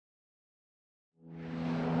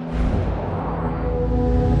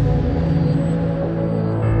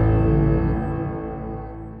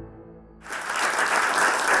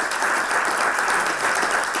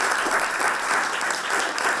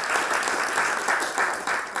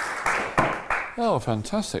Oh,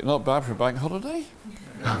 fantastic. Not bad for a bank holiday.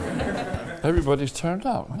 Everybody's turned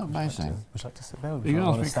up. Amazing. Would you like to sit there? You can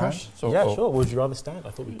ask me questions. Yeah, sure. Would you rather stand? I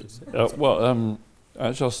thought we could sit. Actually,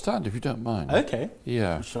 I'll stand if you don't mind. Okay.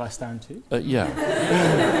 Yeah. Shall I stand too?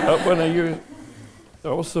 Yeah. When are you...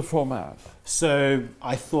 what's the format? So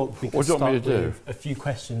I thought we could start with a few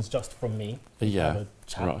questions just from me. Yeah. Have a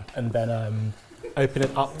chat, right. And then open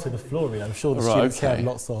it up to the floor. Really. I'm sure the students have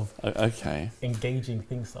lots of engaging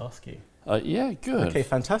things to ask you. Yeah, good. Okay,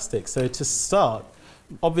 fantastic. So to start,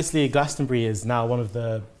 obviously Glastonbury is now one of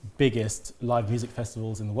the biggest live music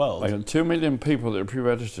festivals in the world. Like 2 million people that are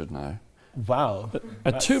pre-registered now. Wow.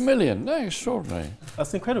 2 million? No, extraordinary.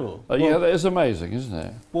 That's incredible. Well, yeah, that is amazing, isn't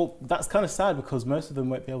it? Well, that's kind of sad because most of them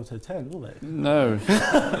won't be able to attend, will they? No.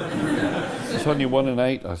 It's only 1 in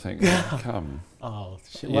 8, I think, that come. Oh,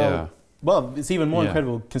 shit. Yeah. Well, it's even more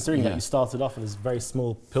incredible considering that you started off at this very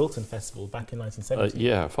small Pilton festival back in 1970.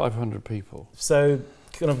 Yeah, 500 people. So,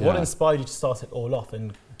 kind of what inspired you to start it all off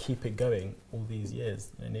and keep it going all these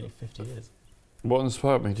years, nearly 50 years? What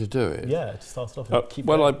inspired me to do it? Yeah, to start it off and keep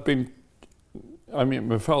going.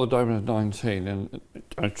 My father died when I was 19 and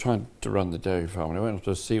I tried to run the dairy farm. And I went off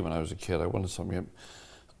to sea when I was a kid. I wanted something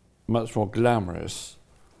much more glamorous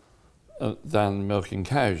than milking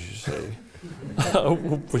cows, you see.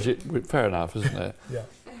 Fair enough, isn't it? Yeah.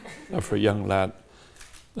 For a young lad.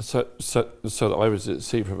 So I was at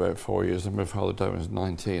sea for about 4 years and my father died when I was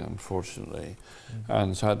 19, unfortunately.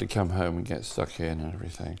 And so I had to come home and get stuck in and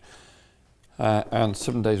everything. And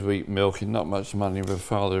 7 days a week milking, not much money. My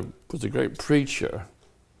father was a great preacher,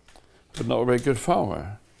 but not a very good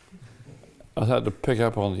farmer. I had to pick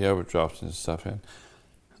up on the overdrafts and stuff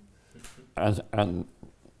and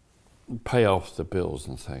pay off the bills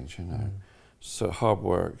and things, you know. So hard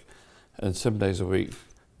work, and 7 days a week,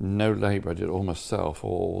 no labour. I did all myself,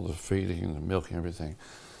 all the feeding and the milking, everything.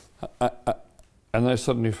 And I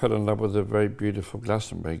suddenly fell in love with a very beautiful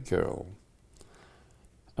Glastonbury girl.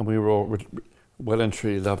 And we were all well and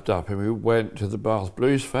truly loved up, and we went to the Bath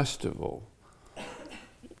Blues Festival,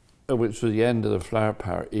 which was the end of the flower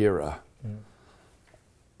power era.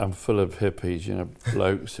 And full of hippies, you know,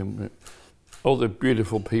 blokes, and all the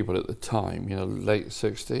beautiful people at the time, you know, late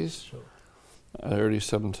 60s, early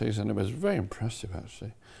 70s, and it was very impressive,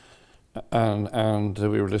 actually. And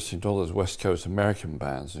we were listening to all those West Coast American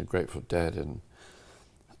bands, and Grateful Dead,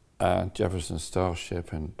 and Jefferson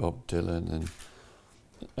Starship, and Bob Dylan,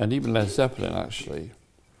 and even Led Zeppelin, actually,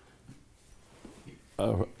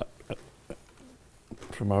 from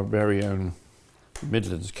our very own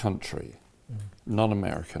Midlands country,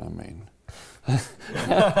 non-American, I mean.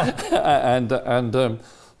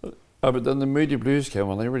 But then the Moody Blues came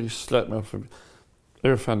on, they really slept me off. They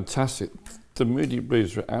were fantastic. The Moody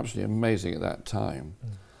Blues were absolutely amazing at that time.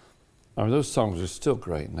 I mean, those songs are still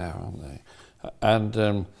great now, aren't they? And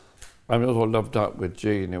I was all loved up with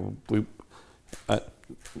Gene.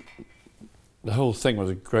 The whole thing was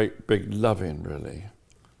a great big love-in, really.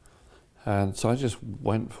 And so I just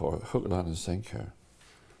went for it, hook, line and sinker.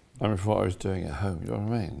 I mean, for what I was doing at home, you know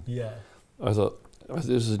what I mean? Yeah. I thought, this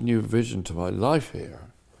is a new vision to my life here.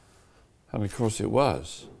 And of course it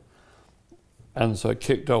was. And so I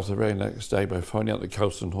kicked off the very next day by finding out the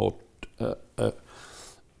Colston Hall,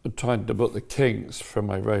 trying to book the Kinks for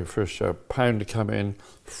my very first show. £1 to come in,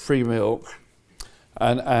 free milk,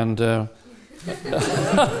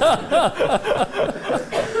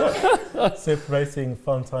 So promoting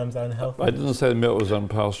fun times and healthy. I didn't say the milk was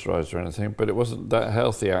unpasteurised or anything, but it wasn't that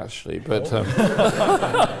healthy actually. But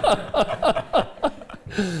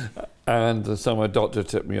and so my doctor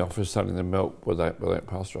tipped me off for selling the milk without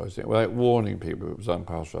pasteurising it, without warning people it was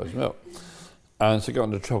unpasteurised milk. And so I got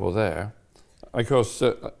into trouble there. Of course,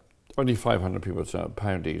 only 500 people turned up,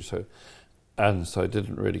 £1 each, and so I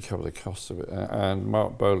didn't really cover the cost of it. And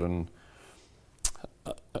Mark Bolan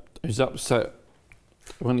is upset.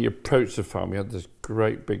 When he approached the farm, he had this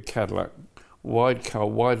great big Cadillac, wide car,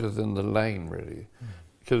 wider than the lane, really,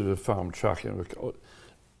 because it was a farm truck, and it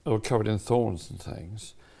was covered in thorns and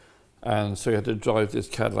things. And so he had to drive this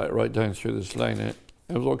Cadillac right down through this lane, and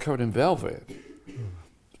it was all covered in velvet.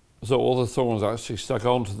 So all the thorns actually stuck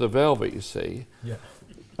onto the velvet, you see. Yeah.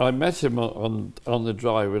 I met him on the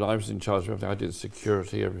drive when I was in charge of everything. I did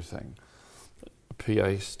security, everything,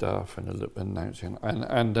 PA stuff, and a little announcing,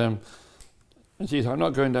 and he said, I'm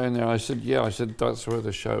not going down there. I said, yeah. I said, that's where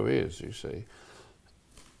the show is, you see.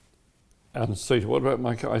 And so he said, what about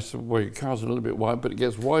my car? I said, well, your car's a little bit wide, but it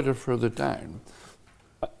gets wider further down.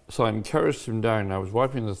 So I encouraged him down, and I was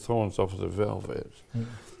wiping the thorns off of the velvet.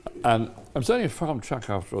 And I was only a farm truck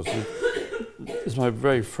after all, so this is my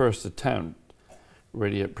very first attempt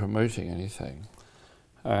really at promoting anything.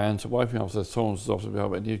 and wiping off the thorns off the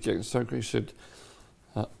helmet, and he was getting so angry. He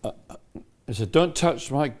said, "Don't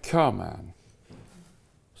touch my car, man." I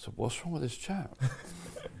said, "What's wrong with this chap?"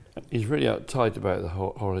 He's really uptight about the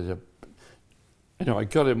whole holiday. I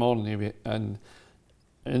got him on, and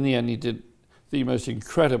in the end, he did the most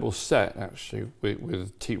incredible set, actually,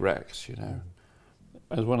 with T-Rex, It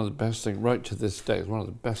was one of the best things, right to this day, it's one of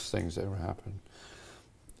the best things that ever happened.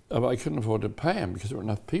 But I couldn't afford to pay him because there weren't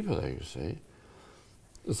enough people there, you see.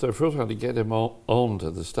 So first I had to get him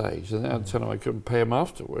onto the stage, and then I'd tell him I couldn't pay him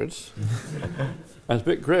afterwards. And it's a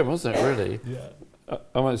bit grim, wasn't it, really? Yeah.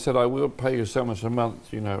 And I said, "I will pay you so much a month,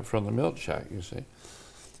 from the milk shack, you see."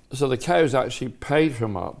 So the cows actually paid for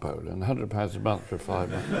Mark Bolan £100 a month for 5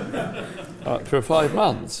 months. For 5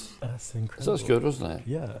 months. That's incredible. So that's good, wasn't it?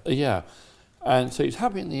 Yeah. Yeah. And so he's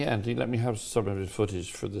happy in the end. He let me have some of his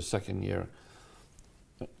footage for the second year.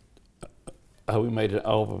 We made an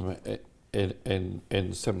album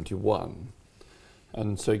in 71.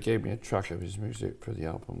 And so he gave me a track of his music for the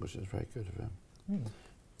album, which was very good of him.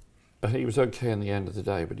 And he was okay in the end of the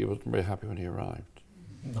day, but he wasn't very happy when he arrived.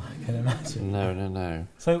 I can imagine. No.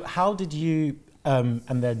 So how did you, and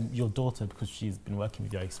then your daughter, because she's been working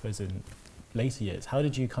with you, I suppose, in later years, how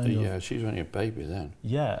did you kind of... Yeah, she was only a baby then.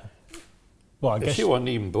 Yeah. Well, I guess... She wasn't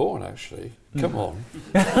even born, actually. Come on.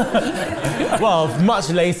 Well, much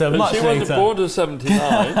later, much later. She wasn't born to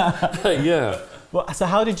 79. Yeah. Well, so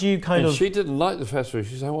how did you kind of... She didn't like the festival.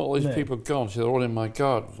 She said, "Well, all these people gone." She said, "They're all in my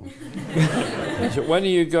garden." I said, "When are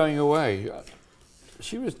you going away?"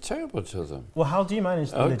 She was terrible to them. Well, how do you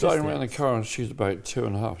manage the I was logistics? driving around the car and she's about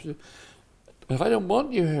 2.5. She said, "I don't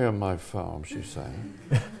want you here on my farm," she's saying.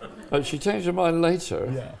 She changed her mind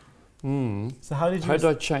later. Yeah. So how did you... How did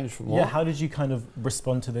I change from what? Yeah, how did you kind of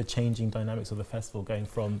respond to the changing dynamics of the festival, going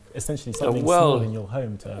from essentially something small in your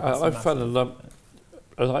home to... I fell in love...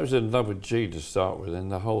 I was in love with G to start with,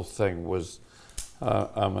 and the whole thing was...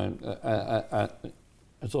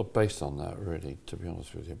 it's all based on that, really, to be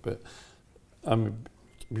honest with you. But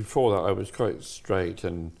before that, I was quite straight,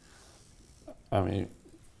 and I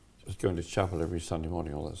was going to chapel every Sunday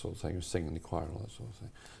morning, all that sort of thing, singing in the choir, all that sort of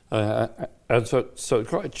thing. And so it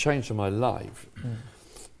quite changed in my life.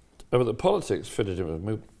 But the politics fitted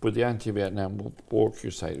in with the anti-Vietnam War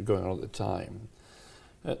crusade going on at the time.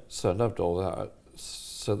 So I loved all that.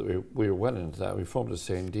 So that we were well into that. We formed a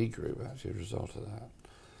C&D group, actually, as a result of that.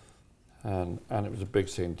 And it was a big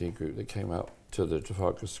C&D group that came up to the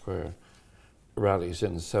Trafalgar Square rallies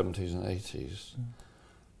in the 70s and 80s.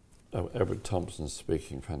 Edward Thompson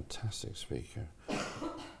speaking, fantastic speaker.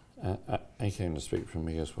 He came to speak for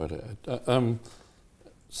me as well.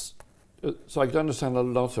 So I could understand a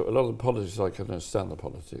lot of the politics. I could understand the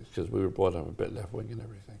politics because we were brought up a bit left wing and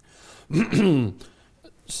everything.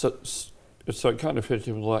 So it kind of fit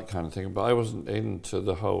in with all that kind of thing. But I wasn't into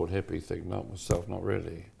the whole hippie thing, not myself, not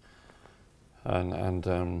really. And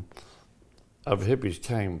hippies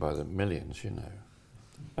came by the millions, and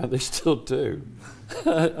they still do.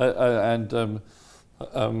 It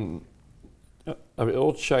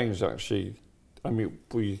all changed, actually. They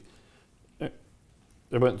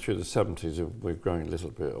went through the 70s, we were growing a little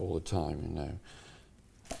bit all the time, and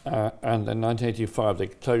in 1985 they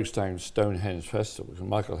closed down Stonehenge Festival because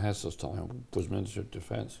Michael Heseltine was Minister of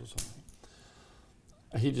Defence or something.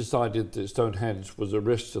 He decided that Stonehenge was a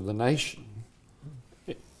risk to the nation.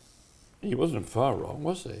 He wasn't far wrong,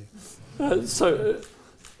 was he? So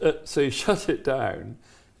he shut it down,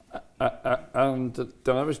 and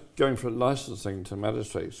then I was going for licensing to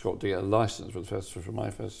magistrates court to get a license for the festival, for my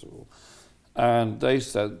festival, and they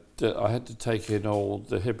said that I had to take in all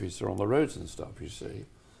the hippies that are on the roads and stuff, you see.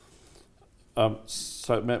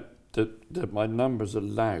 So it meant that my numbers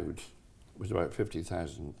allowed was about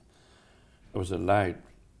 50,000. It was allowed,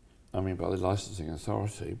 by the licensing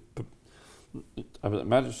authority, but the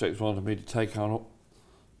magistrates wanted me to take on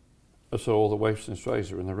all the waifs and strays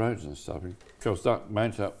that were in the roads and stuff. And of course, that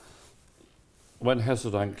mounted up. When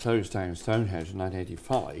Heseltine closed down Stonehenge in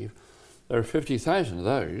 1985, there were 50,000 of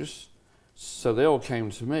those, so they all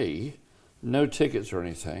came to me, no tickets or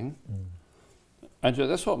anything. And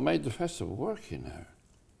that's what made the festival work,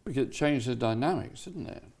 because it changed the dynamics, didn't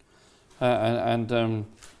it? And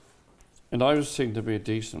I was seen to be a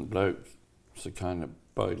decent bloke, so kind of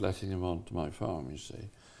by letting him onto my farm, you see.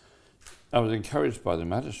 I was encouraged by the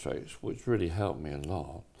magistrates, which really helped me a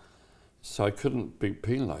lot. So I couldn't be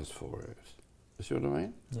penalised for it. You see what I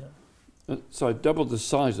mean? Yeah. So I doubled the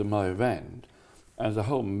size of my event, and the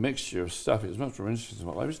whole mixture of stuff. It was much more interesting than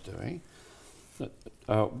what I was doing.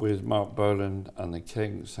 With Mark Bolan and the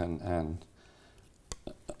Kings and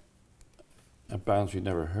bands we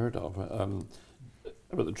never heard of.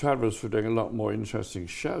 but the Travellers were doing a lot more interesting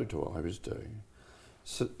show to what I was doing.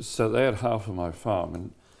 So they had half of my farm,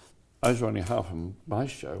 and I was running half of my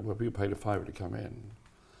show, where people paid a £5 to come in,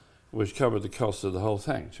 which covered the cost of the whole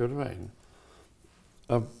thing. Do you know what I mean?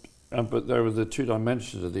 But there were the two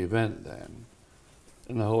dimensions of the event then,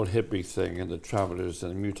 and the whole hippie thing, and the Travellers,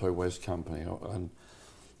 and the Mutoy West Company, and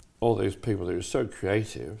all those people that were so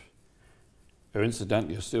creative, who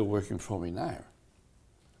incidentally are still working for me now.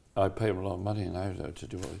 I pay them a lot of money now, though, to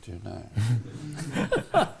do what they do now.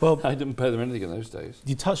 Well, I didn't pay them anything in those days.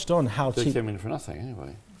 you touched on how They cheap. came in for nothing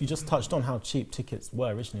anyway. You just touched on how cheap tickets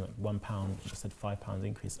were originally, like £1. You just said £5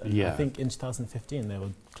 increase. And Yeah. I think in 2015 they were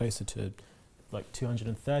closer to like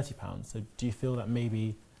 £230. So do you feel that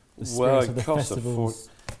maybe the spirit of the festivals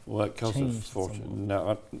Well, it costs a changed fortune. somewhat?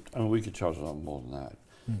 No, I mean, we could charge a lot more than that.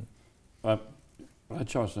 I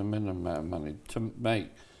charged a minimum amount of money to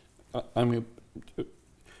make. I mean,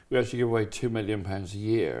 we actually give away £2 million a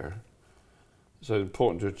year. So it's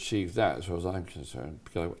important to achieve that, as far as I'm concerned,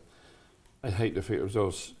 because I hate the feel it was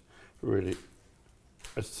all really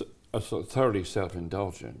a sort of thoroughly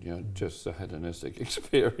self-indulgent, you know, just a hedonistic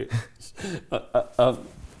experience.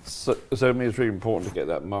 So I mean, it's really important to get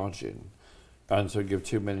that margin, and so give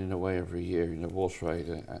 £2 million away every year. You know, Wall Trade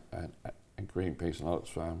and Greenpeace and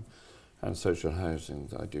Oxfam, and social housing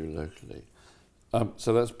that I do locally.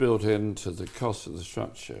 So that's built into the cost of the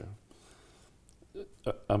structure.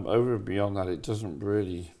 Over and beyond that, it doesn't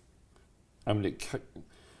really. I mean,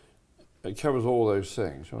 it covers all those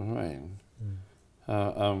things. You know what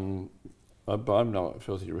I mean? But I'm not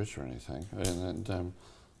filthy rich or anything, and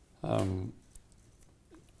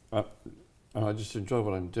I just enjoy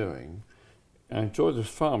what I'm doing. And I enjoy the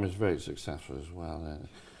farm is very successful as well. And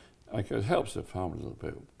it helps the farm a little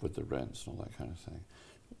bit with the rents and all that kind of thing.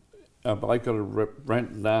 But I've got to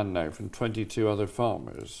rent land now from 22 other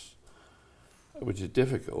farmers, which is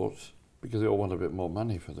difficult because they all want a bit more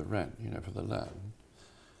money for the rent, you know, for the land.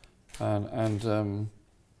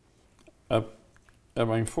 I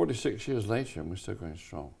mean, 46 years later, and we're still going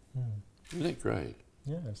strong. Isn't it great?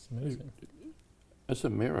 Yeah, it's amazing. It's a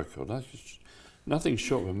miracle. That's just nothing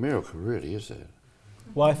short of a miracle, really, is it?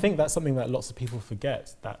 Well, I think that's something that lots of people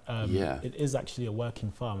forget, that Yeah. it is actually a working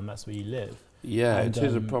farm and that's where you live. Yeah, And, it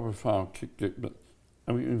is a proper farm. But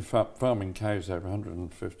I mean, in fact, farming cows over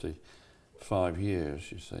 155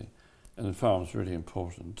 years, you see. And the farm's really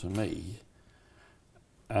important to me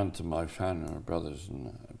and to my family, my brothers,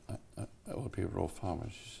 and all the people are all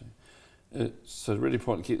farmers, you see. So it's really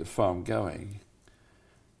important to keep the farm going.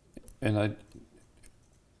 And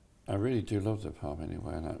I really do love the farm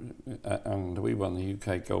anyway. And we won the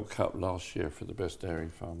UK Gold Cup last year for the best dairy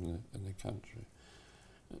farm in the country.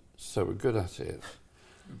 So we're good at it.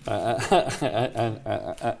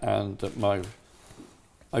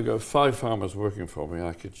 I've got 5 farmers working for me.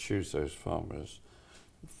 I could choose those farmers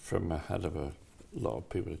from a hell of a lot of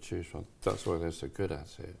people to choose from. That's why they're so good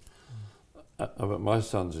at it. But my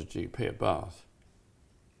son's a GP at Bath.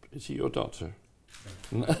 Is he your doctor?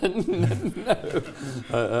 No.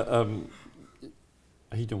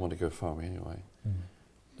 He didn't want to go farming anyway.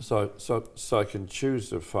 So I can choose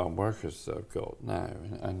the farm workers that I've got now,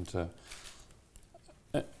 and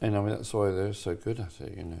I mean that's why they're so good at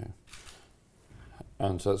it, you know.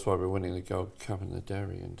 And so that's why we're winning the Gold Cup in the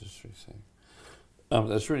dairy industry thing.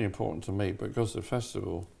 That's really important to me because the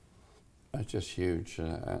festival is just huge,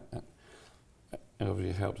 and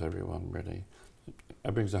obviously helps everyone really.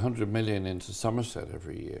 It brings 100 million into Somerset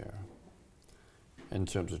every year in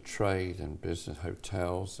terms of trade and business,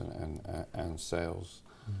 hotels and sales.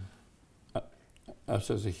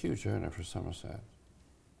 So it's a huge earner for Somerset.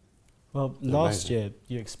 Well, last year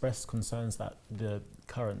you expressed concerns that the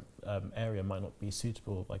current area might not be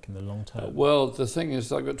suitable, like in the long term. Well, the thing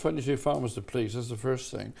is, I've got 22 farmers to please. That's the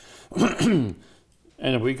first thing.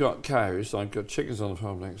 And we got cows. I've got chickens on the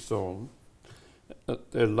farm next door.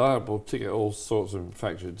 They're liable to get all sorts of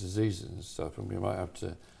infectious diseases and stuff, and we might have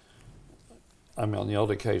to. I mean, on the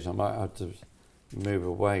odd occasion, I might have to move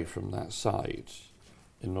away from that site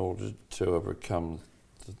in order to overcome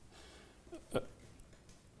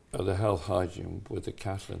the health hygiene with the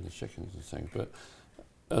cattle and the chickens and things. But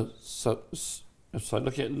so I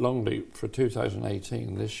look at Longleat for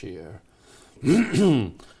 2018 this year,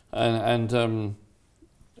 and I mean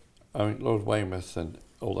Lord Weymouth and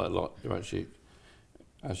all that lot who actually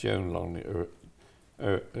own Longleat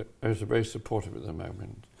are very supportive at the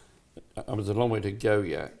moment. I mean, there's a long way to go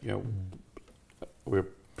yet. You know, we're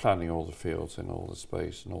planning all the fields and all the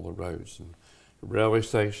space and all the roads and railway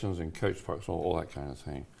stations and coach parks, all that kind of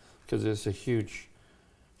thing, because it's a huge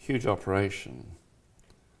operation.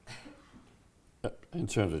 in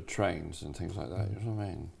terms of trains and things like that. You know what I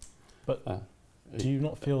mean? But do you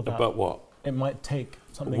not feel that? About what? It might take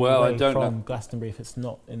something Well, away from Glastonbury if it's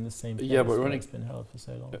not in the same place but it's been held for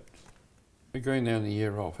so long. We're going there in a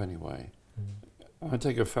year off anyway. I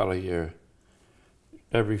take a fallow year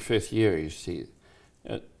every 5th year, you see.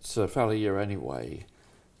 It's a fallow year anyway,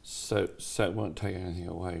 so it won't take anything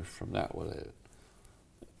away from that, will it?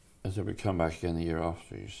 As if we come back again the year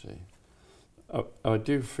after, you see. I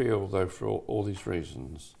do feel, though, for all these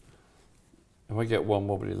reasons, if I get one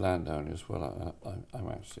wobbly landowner as well, I'm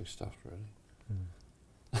actually stuffed, really.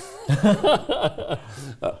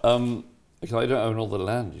 Because I don't own all the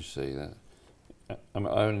land, you see. I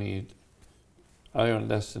own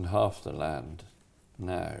less than half the land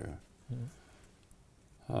now.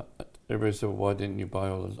 Everybody said, well, why didn't you buy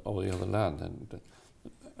all the other land? And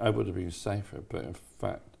I would have been safer, but in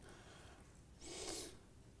fact,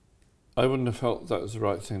 I wouldn't have felt that was the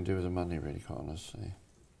right thing to do with the money, really, quite honestly.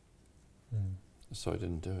 So I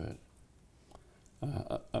didn't do it.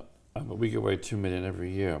 We give away 2 million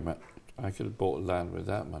every year. I could have bought land with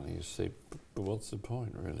that money, you see, but what's the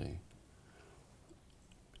point, really?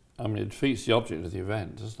 I mean, it defeats the object of the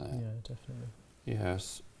event, doesn't it? Yeah, definitely.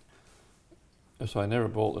 Yes. So I never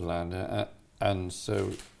bought the land, and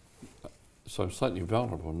so I'm slightly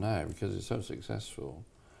vulnerable now because it's so successful.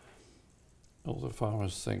 All the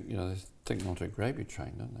farmers think, they think onto a gravy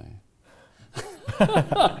train, don't they?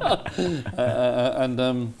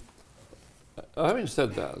 Having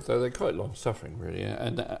said that, though, they're quite long-suffering, really,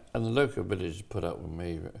 and the local village put up with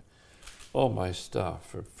me, all my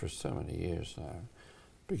stuff, for so many years now.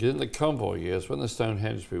 Because in the convoy years, when the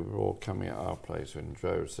Stonehenge people were all coming at our place in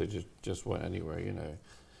droves, they just went anywhere,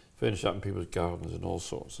 finished up in people's gardens and all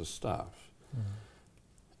sorts of stuff.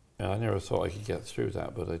 And I never thought I could get through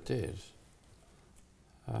that, but I did.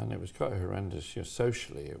 And it was quite horrendous,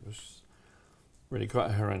 socially. It was really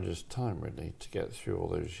quite a horrendous time, really, to get through all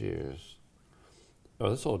those years. Oh,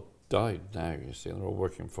 that's all died now, you see, and they're all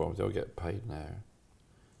working for me. They all get paid now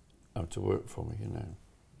to work for me,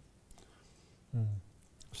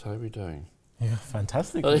 So how are we doing? Yeah,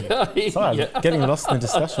 fantastic. Yeah. Sorry, I'm getting lost in the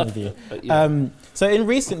discussion with you. So in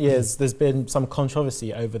recent years, there's been some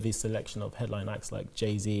controversy over the selection of headline acts like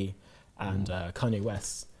Jay-Z and Kanye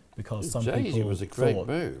West, because some people Jay-Z was a great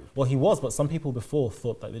move. Well, he was, but some people before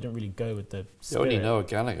thought that they didn't really go with the spirit. You only know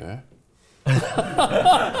Gallagher.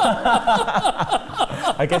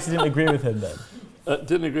 I guess you didn't agree with him then.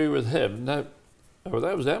 Didn't agree with him. No, well,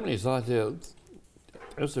 that was Emily's idea.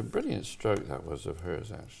 It was a brilliant stroke, that was, of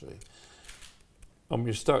hers, actually. And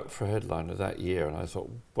we stuck for headliner that year, and I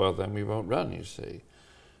thought, well, then we won't run, you see.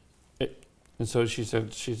 And so she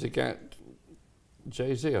said, she's a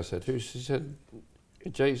Jay-Z. I said, who? She said,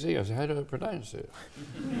 Jay-Z. I said, how do I pronounce it?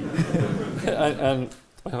 and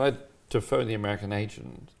I had to phone the American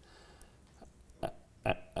agent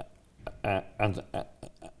and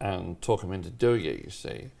talk him into doing it, you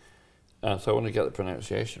see. So I wanted to get the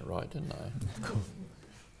pronunciation right, didn't I? Cool.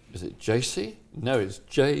 Is it JC? No, it's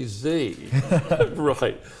Jay-Z.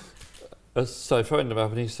 Right. So I phoned him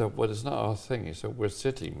up and he said, well, it's not our thing. He said, we're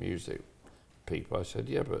city music people. I said,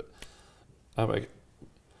 yeah, but I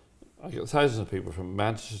get thousands of people from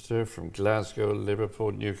Manchester, from Glasgow,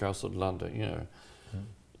 Liverpool, Newcastle, London,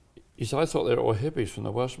 He said, I thought they were all hippies from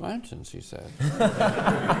the Welsh Mountains, he said.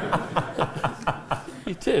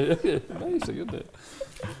 He did. Amazing, isn't it?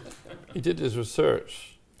 He did his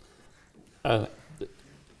research.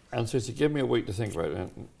 And so he said, give me a week to think about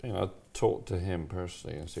it. And I talked to him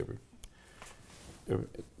personally and see if we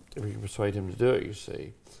could persuade him to do it, you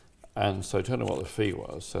see. And so I told him what the fee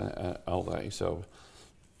was, all that.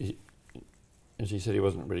 And she said he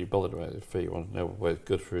wasn't really bothered about the fee. He wanted to know whether it's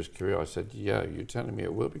good for his career. I said, yeah, you're telling me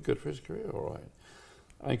it will be good for his career, all right.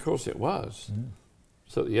 And of course it was.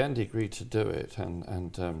 So at the end he agreed to do it. And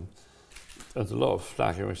there's a lot of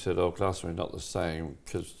flack. And we said, oh, Glastonbury not the same,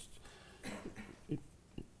 because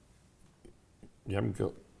you haven't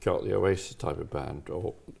got the Oasis type of band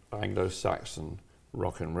or Anglo-Saxon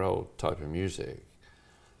rock and roll type of music.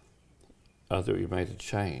 I thought you made a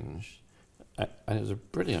change. And it was a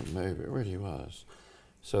brilliant move, it really was.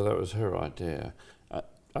 So that was her idea.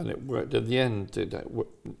 And it worked. At the end,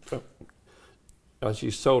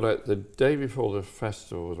 she sold out the day before the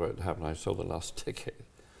festival was about to happen. I sold the last ticket.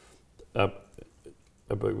 But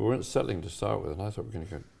we weren't selling to start with, and I thought we were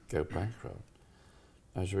going to go bankrupt.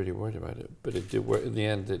 I was really worried about it. But it did work. In the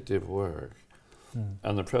end, it did work.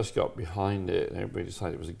 And the press got behind it, and everybody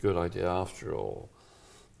decided it was a good idea after all.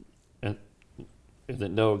 And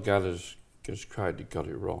that Noel Gallagher's crowd got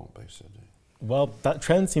it wrong, basically. Well, that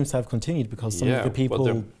trend seems to have continued because some of the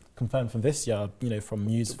people confirmed from this year, you know, from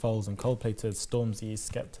Muse, Foals and Coldplay to Stormzy,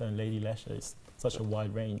 Skepta and Lady Lesher. It's such a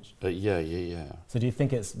wide range. Yeah. So do you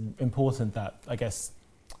think it's important that, I guess,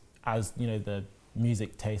 as, you know, the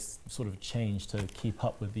music tastes sort of change to keep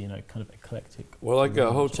up with the, you know, kind of eclectic? Well, I've got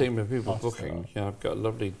a whole team of people artists booking. Yeah, I've got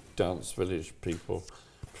lovely dance village people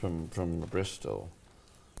from Bristol.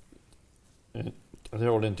 They're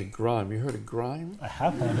all into grime. You heard of grime? I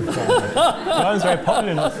have heard of grime. Grime's very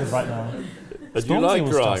popular in Oxford right now. Do you like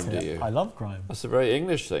grime, do you? I love grime. That's a very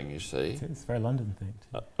English thing, you see. It's a very London thing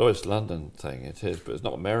too. It's a London thing, it is, but it's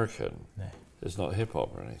not American. No. It's not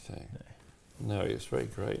hip-hop or anything. No, it's very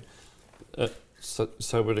great. So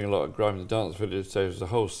we're doing a lot of grime in the dance village. So there's the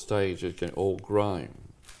whole stage is getting all grime.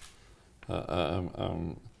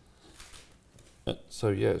 So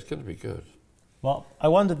yeah, it's going to be good. Well, I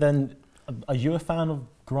wonder then, are you a fan of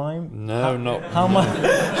grime? No, not how much.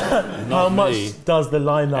 How much me. Does the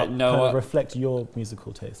lineup No, kind of reflect your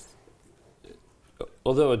musical taste?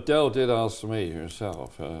 Although Adele did ask me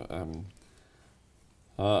herself, the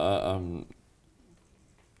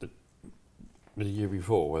year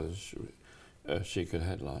before whether she could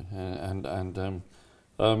headline, and I'm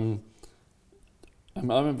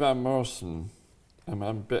in Van Morrison. I'm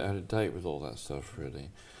a bit out of date with all that stuff, really.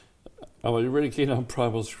 I was really keen on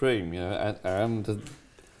Primal Scream, you know,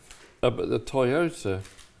 but the Toyota,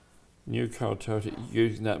 new car Toyota,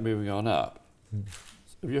 using that moving on up.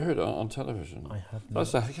 Have you heard it on television? I have not.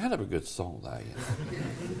 That's a kind of a good song, that, you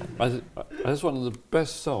know. That's one of the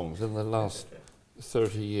best songs in the last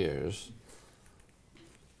 30 years.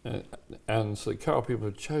 And so the car people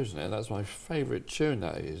have chosen it, and that's my favourite tune,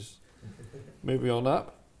 that is. Moving on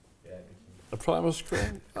up. A Primal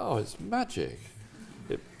Scream. Oh, it's magic.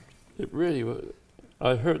 It really was.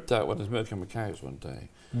 I heard that when I was milking my cows one day.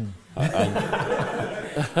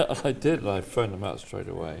 I did, and I phoned them out straight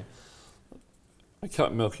away. I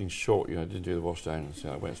kept milking short, you know, I didn't do the wash down, and so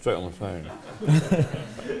I went straight on the phone.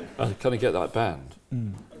 Can I get that band?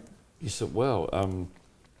 He said, well,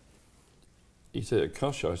 he said, it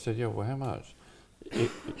costs you. I said, yeah, well, how much?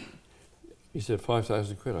 He said,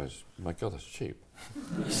 5,000 quid. I said, my God, that's cheap.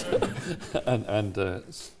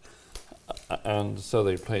 and so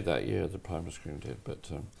they played that year, the Primal Scream did, but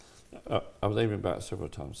I've been back several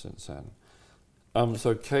times since then.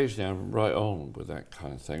 So occasionally I'm right on with that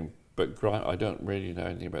kind of thing, but grime, I don't really know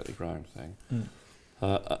anything about the grime thing.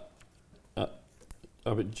 But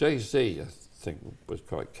Jay-Z, I think, was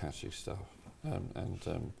quite catchy stuff, and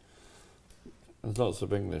there's lots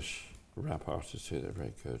of English rap artists here that are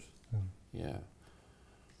very good. Yeah.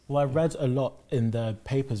 Well, I read a lot in the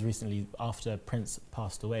papers recently after Prince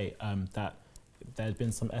passed away that there had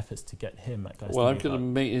been some efforts to get him at Glastonbury. Well, I'm going to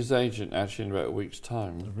meet his agent actually in about a week's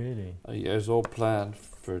time. Really? Yeah, it was all planned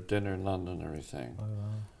for dinner in London and everything. Oh,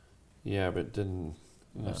 wow. Yeah, but it didn't.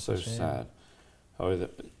 That's so a shame. sad.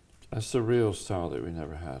 That's the real style that we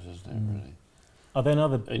never had, isn't it, really? Are there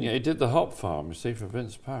other... And yeah, he did the Hop Farm, you see, for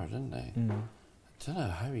Vince Power, didn't he? Mm. I don't know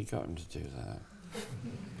how he got him to do that.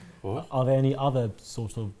 What? Are there any other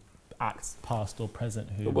sort of acts, past or present,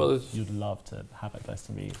 who you'd love to have at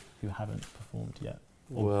Glastonbury who haven't performed yet?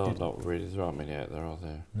 Well, not really. There aren't many out there, are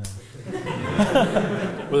there? No.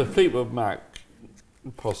 Well, the Fleetwood Mac,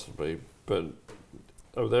 possibly, but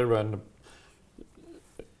they're around.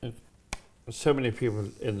 So many people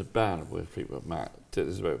in the band with Fleetwood Mac.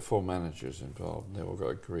 There's about 4 managers involved, and they all got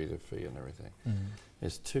to agree the fee and everything.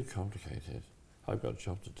 It's too complicated. I've got a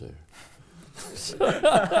job to do.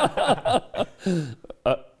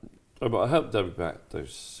 But I hope they'll be back those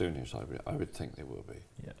soonish. I would think they will be.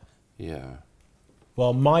 Yeah. Yeah.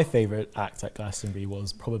 Well, my favourite act at Glastonbury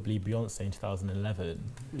was probably Beyoncé in 2011.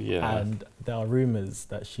 Yeah. And there are rumours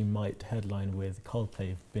that she might headline with Coldplay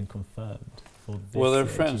have been confirmed for this Well, they're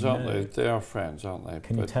year. friends, Do you aren't know? they? They are friends, aren't they?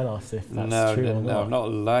 Can you tell us if that's no, true or no, not? I'm not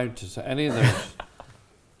allowed to say any of those.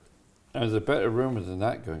 There's a better rumour than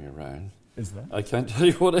that going around. Is there? I can't tell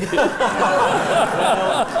you what it is.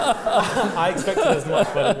 I expected as much,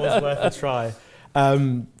 but it was worth a try.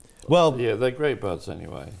 Well, yeah, they're great buds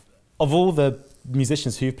anyway. Of all the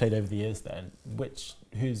musicians who've played over the years, then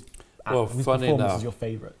whose performance is your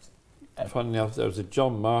favourite? Funny enough, there was a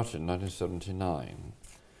John Martin, 1979.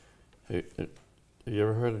 Have you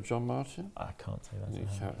ever heard of John Martin? I can't say that. You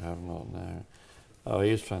have not now. Oh,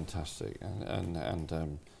 he was fantastic,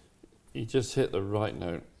 and he just hit the right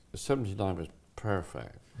note. 79 was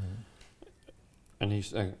perfect, and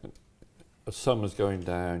he's the sun was going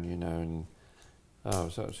down, you know, and it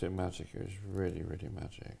was absolutely magic. It was really, really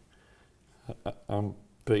magic.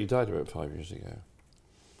 But he died about 5 years ago.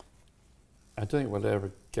 I don't think we'll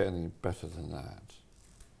ever get anything better than that.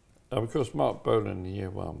 Of course, Mark Bolan in Year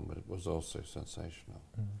One was also sensational.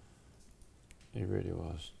 He really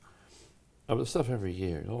was. But the stuff every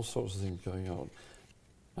year, all sorts of things going on.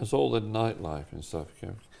 There's all the nightlife and stuff. You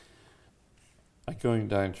know. Going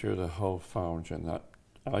down through the whole farm and that.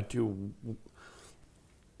 I do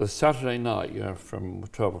the Saturday night, you know, from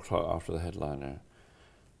 12 o'clock after the headliner,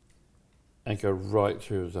 and go right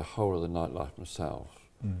through the whole of the nightlife myself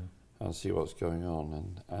and see what's going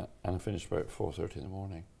on. And I finish about 4:30 in the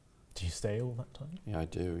morning. Do you stay all that time? Yeah, I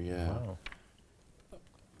do, yeah. Wow.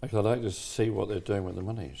 Because I like to see what they're doing with the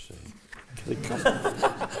money, you see.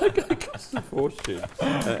 It costs a fortune.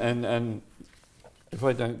 And if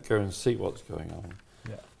I don't go and see what's going on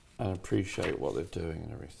and appreciate what they're doing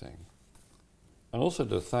and everything, and also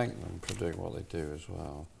to thank them for doing what they do as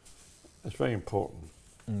well, it's very important.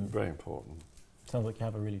 Very important. Sounds like you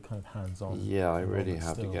have a really kind of hands-on. Yeah, I really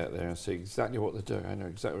have to get there and see exactly what they're doing. I know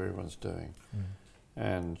exactly what everyone's doing.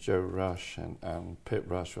 And Joe Rush and Pip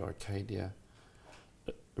Rush with Arcadia.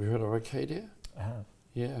 Have you heard of Arcadia? I have.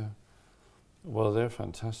 Yeah. Well, they're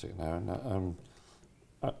fantastic now. And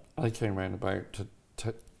I came around about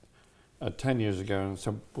 10 years ago, and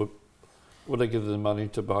some would I give them the money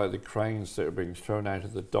to buy the cranes that are being thrown out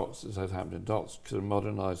of the docks at Southampton docks because they're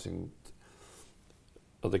modernising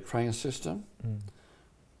the crane system. And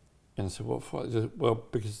I said, what for? He said, well,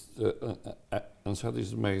 because and so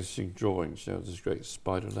these amazing drawings, you know, this great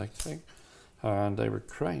spider leg thing, and they were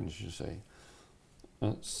cranes, you see.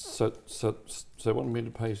 And so they wanted me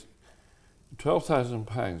to pay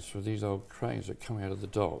 £12,000 for these old cranes that come out of the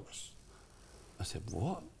docks. I said,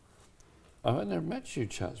 what? I've never met you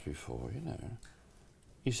chaps before, you know.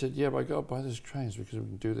 He said, yeah, but I got to buy these cranes because we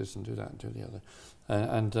can do this and do that and do the other.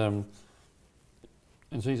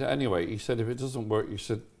 And so he said, anyway, he said, if it doesn't work, he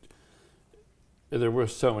said, they're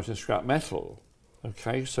worth so much in scrap metal.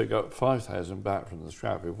 Okay, so he got 5,000 back from the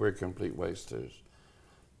scrap if we're complete wasters.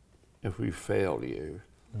 If we fail you.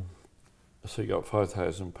 So he got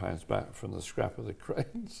 £5,000 back from the scrap of the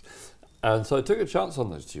cranes. And so I took a chance on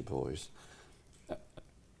those two boys.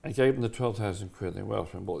 I gave them the 12,000 quid, they went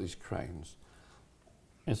off and bought these cranes.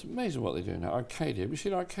 And it's amazing what they do now. Arcadia, have you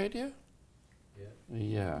seen Arcadia? Yeah.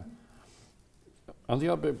 Yeah. And they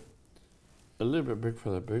are a little bit big for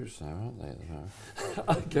their boots now, aren't they?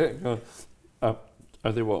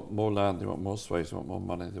 They want more land, they want more space, they want more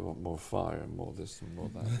money, they want more fire and more this and more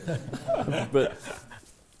that. But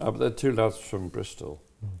they're two lads from Bristol.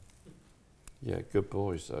 Yeah, good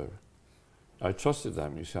boys though. I trusted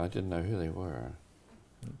them, you see, I didn't know who they were.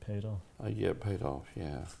 It paid off. Yeah, it paid off,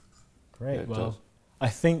 yeah. Great, Yeah, well, I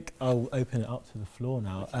think I'll open it up to the floor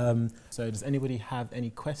now. So does anybody have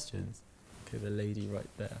any questions? Okay, the lady right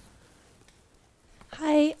there.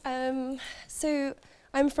 Hi, so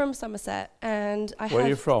I'm from Somerset and Where are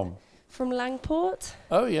you from? From Langport.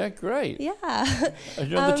 Oh yeah, great. Yeah. Are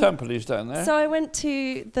you on the Templars down there? So I went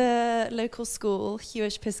to the local school,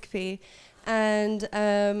 Hewish Episcopi, and...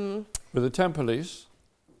 With the Templars?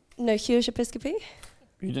 No, Hewish Episcopi.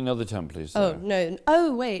 You didn't know the Templars Oh, there? no.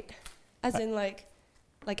 Oh, wait. As in like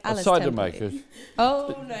Alice cider Templey. makers.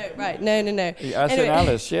 Oh, no, right. No. As anyway. in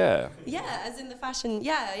Alice, yeah. Yeah, as in the fashion.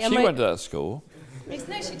 Yeah. She went to that school. No,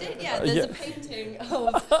 she did. Yeah, there's a painting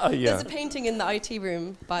of. Yeah. There's a painting in the IT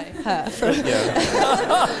room by her.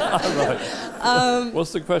 Right.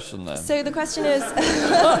 What's the question then? So the question is,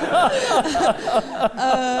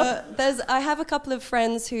 I have a couple of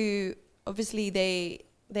friends who obviously they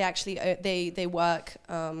work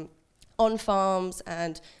on farms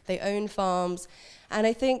and they own farms. And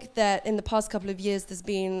I think that in the past couple of years, there's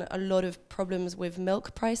been a lot of problems with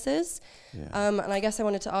milk prices. Yeah. And I guess I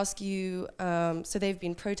wanted to ask you, so they've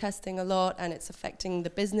been protesting a lot and it's affecting the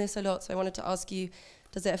business a lot. So I wanted to ask you,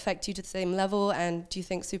 does it affect you to the same level? And do you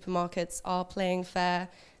think supermarkets are playing fair?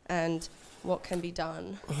 And what can be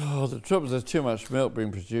done? Oh, the trouble is there's too much milk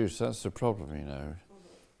being produced. That's the problem, you know,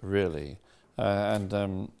 really. But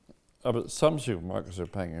some supermarkets are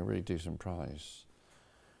paying a really decent price.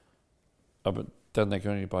 But then they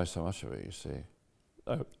can only buy so much of it, you see.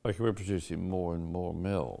 Like we're producing more and more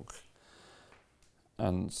milk.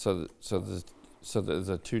 And so there's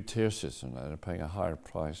a two-tier system now. They're paying a higher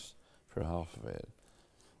price for half of it.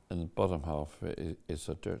 And the bottom half of it is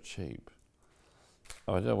so dirt cheap.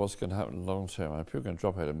 I don't know what's going to happen long term. People are going to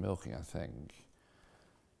drop out of milking, I think.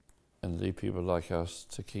 And leave people like us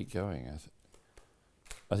to keep going.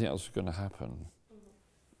 I think that's going to happen.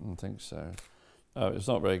 I think so. It's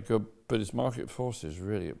not very good, but it's market forces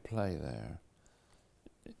really at play there.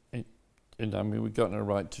 I mean, we've gotten a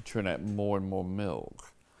right to churn out more and more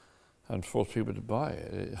milk and force people to buy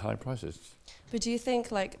it at high prices. But do you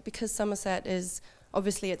think, like, because Somerset is,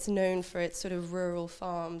 obviously it's known for its sort of rural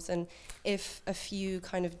farms, and if a few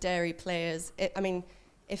kind of dairy players,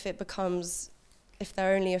 if it becomes if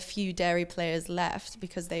there are only a few dairy players left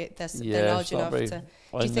because they're Yeah, large enough to.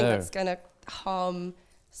 Do you think that's going to harm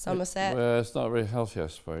Somerset? Well, it's not very healthy, I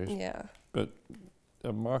suppose. Yeah. But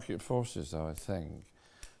market forces, though, I think.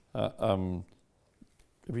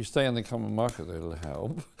 If you stay in the common market, it'll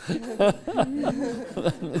help.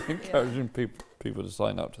 Encouraging people to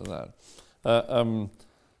sign up to that.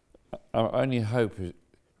 Our only hope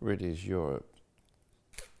really is Europe,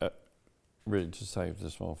 really to save the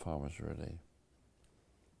small farmers, really.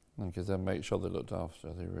 Because they'll make sure they're looked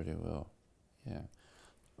after, they really will. Yeah.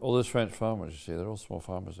 All those French farmers, you see, they're all small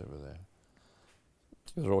farmers over there.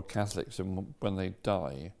 They're all Catholics, and when they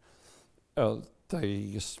die,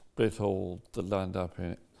 they split all the land up in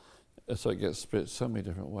it, so it gets split so many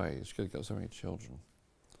different ways because they've got so many children.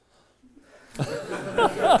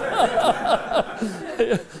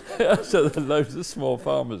 So there are loads of small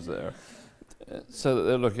farmers there, so that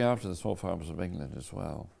they're looking after the small farmers of England as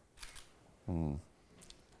well.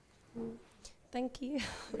 Thank you.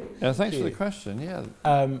 Yeah, thanks for the question. Yeah,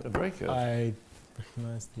 very good. I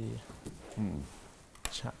recognise the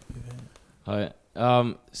chat over here.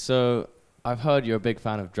 Hi. So I've heard you're a big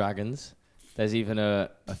fan of dragons. There's even a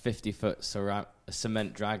 50-foot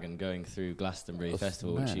cement dragon going through Glastonbury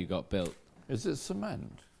Festival, which you got built. Is it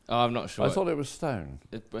cement? Oh, I'm not sure. I thought it was stone.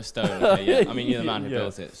 It was stone, okay, yeah. I mean, you're the man who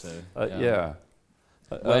built it, so... Yeah.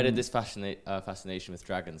 Where did this fascination with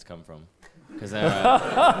dragons come from? Because they're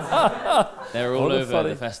all over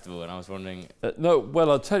the festival, and I was wondering... No,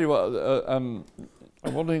 well, I'll tell you what, I'm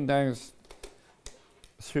wandering down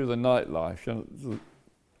through the nightlife.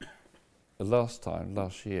 Last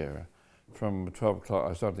year, from 12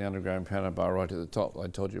 o'clock, I started the underground piano bar right at the top I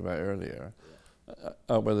told you about earlier,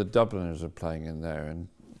 where the Dubliners are playing in there, and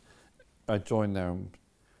I joined them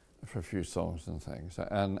for a few songs and things.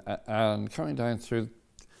 And coming down through,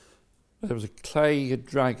 there was a clay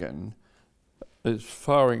dragon that's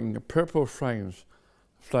firing purple flames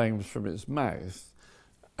from its mouth,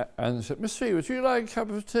 and I said, "Miss Fee, would you like a cup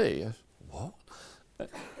of tea?" I said, "What?"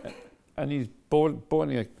 And he's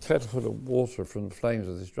boiling a kettle full of water from the flames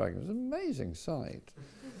of this dragon. It was an amazing sight.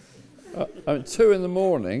 2 in the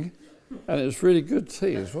morning, and it was really good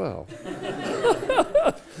tea as well.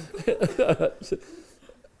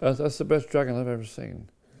 That's the best dragon I've ever seen.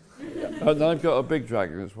 And I've got a big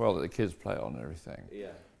dragon as well that the kids play on and everything.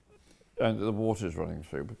 Yeah. And the water's running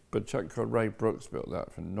through. But Chuck called Ray Brooks built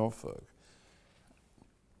that from Norfolk.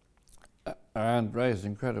 And Ray is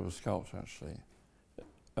an incredible sculptor, actually.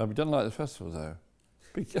 He didn't like the festival, though.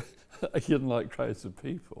 Because he didn't like crowds of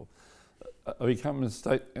people. He comes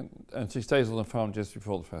and he stays on the farm just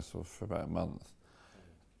before the festival for about a month.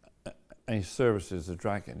 And he services the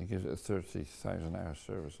dragon. He gives it a 30,000-hour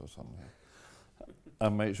service or something.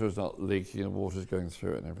 And makes sure it's not leaking and the water's going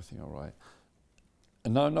through it and everything all right.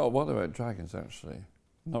 And no, I'm not worried about dragons, actually.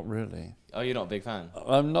 Not really. Oh, you're not a big fan?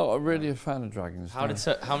 I'm not really a fan of dragons. How many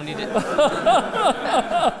did...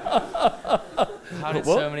 How did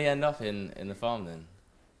so many end up in the farm, then?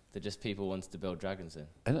 That just people wanted to build dragons in?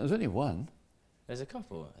 And there's only one. There's a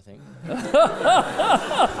couple, I think.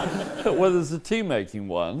 Well, there's a tea-making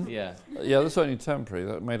one. Yeah. Yeah, that's only temporary.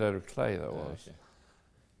 That made out of clay, that was. Okay.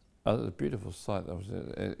 It was a beautiful sight. That was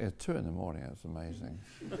at 2 in the morning. That was amazing.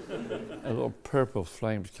 A little purple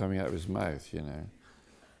flames coming out of his mouth, you know.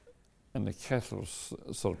 And the kettle's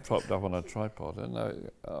sort of propped up on a tripod. And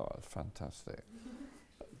it's fantastic.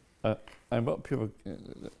 And what people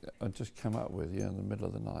just come up with, in the middle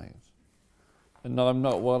of the night. And no, I'm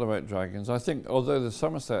not wild about dragons. I think, although the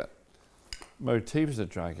Somerset motif is a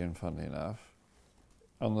dragon, funnily enough,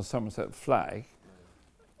 on the Somerset flag,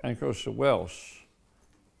 and of course the Welsh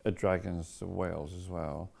are dragons of Wales as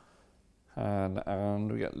well.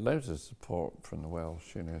 And we get loads of support from the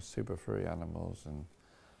Welsh, super furry animals and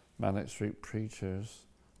Manic Street Preachers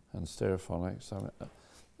and Stereophonics. And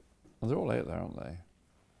they're all out there, aren't they?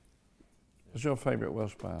 What's your favourite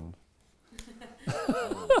Welsh band?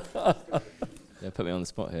 Yeah, put me on the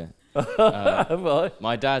spot here. Have I?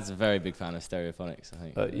 My dad's a very big fan of Stereophonics, I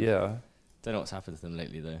think. Yeah. Don't know what's happened to them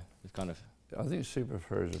lately, though. They've kind of... I think Super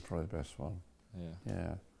Furries are probably the best one.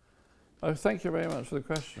 Yeah. Oh, thank you very much for the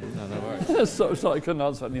question. No worries. So I couldn't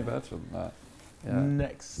answer any better than that. Yeah.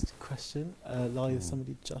 Next question. Lies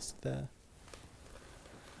somebody just there.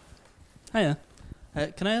 Hiya.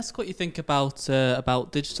 Can I ask what you think about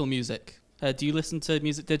digital music? Do you listen to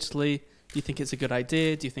music digitally? Do you think it's a good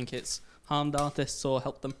idea? Do you think it's harmed artists or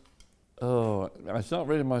helped them? Oh, it's not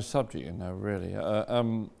really my subject, really.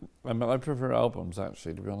 I prefer albums,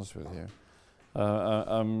 actually, to be honest with you.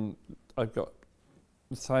 I've got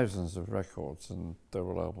thousands of records and they're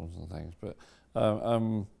all albums and things, but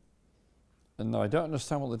and I don't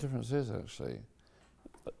understand what the difference is, actually.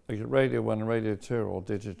 like Radio 1 and Radio 2 are all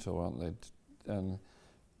digital, aren't they? And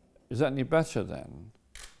is that any better then?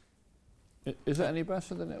 Is it any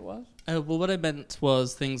better than it was? Well, what I meant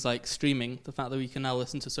was things like streaming, the fact that we can now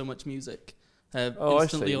listen to so much music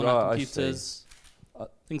instantly on our computers,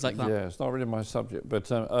 things like that. Yeah, it's not really my subject, but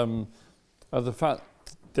the fact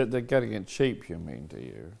that they're getting it cheap, you mean, do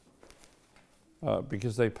you?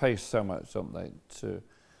 Because they pay so much, don't they, to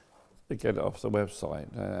get it off the website,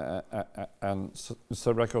 and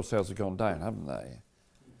so record sales have gone down, haven't they?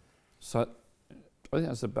 So I think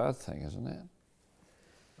that's a bad thing, isn't it?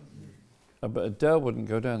 But Adele wouldn't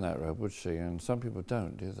go down that road, would she? And some people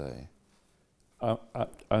don't, do they?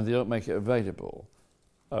 And they don't make it available.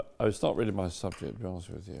 It's not really my subject, to be honest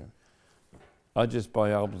with you. I just buy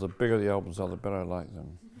albums. The bigger the albums are, the better I like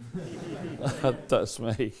them. That's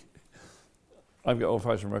me. I've got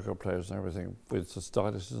old-fashioned record players and everything with the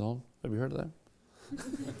styluses on. Have you heard of them?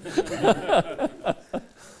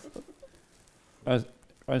 And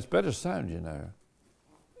it's better sound, you know.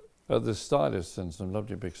 The stylists and some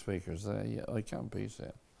lovely big speakers there, yeah, I can't beat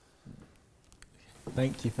it.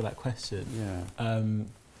 Thank you for that question. Yeah.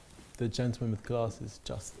 The gentleman with glasses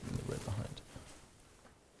just in the row behind.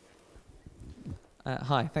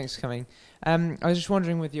 Hi, thanks for coming. I was just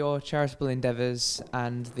wondering, with your charitable endeavours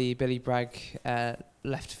and the Billy Bragg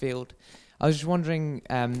left field, I was just wondering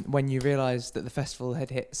when you realised that the festival had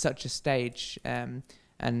hit such a stage and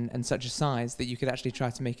such a size that you could actually try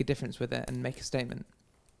to make a difference with it and make a statement.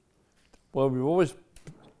 Well, we've always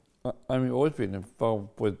been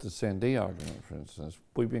involved with the CND argument, for instance.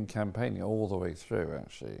 We've been campaigning all the way through,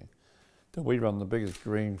 actually. That we run the biggest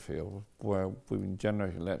green field where we've been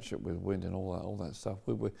generating electric with wind and all that stuff.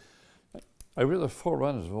 We're the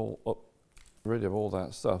forerunners of all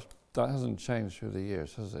that stuff. That hasn't changed through the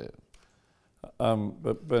years, has it?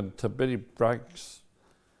 But to Billy Bragg's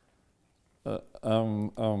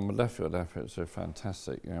left field efforts are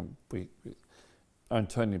fantastic. You know, and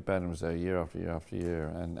Tony Benn was there year after year after year,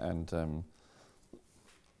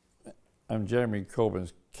 and Jeremy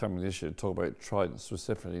Corbyn's coming this year to talk about Trident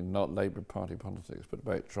specifically, not Labour Party politics, but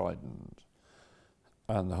about Trident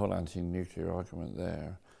and the whole anti-nuclear argument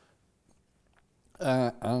there.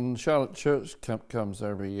 And Charlotte Church comes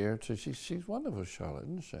every year too. She's wonderful, Charlotte,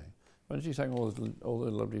 isn't she? When she sang all the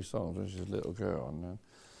lovely songs when she was a little girl,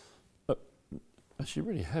 and she's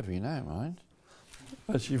really heavy now, mind.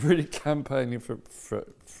 And she's really campaigning for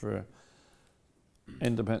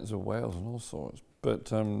independence of Wales and all sorts. But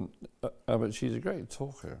she's a great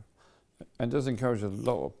talker and does encourage a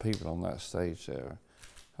lot of people on that stage there.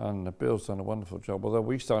 And Bill's done a wonderful job, although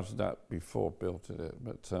we started that before Bill did it.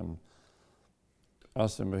 But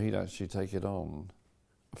asked him if he'd actually take it on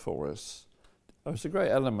for us. It's a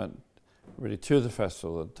great element, really, to the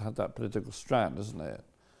festival that had that political strand, isn't it?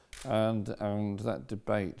 And that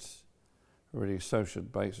debate, really social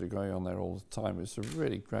debates are going on there all the time. It's a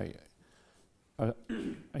really great.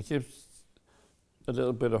 It gives a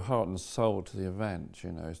little bit of heart and soul to the event.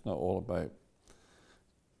 You know, it's not all about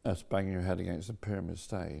us banging your head against the pyramid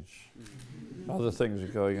stage. Other things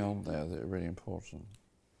are going on there that are really important.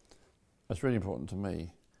 That's really important to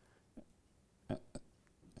me.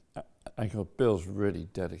 And Bill's really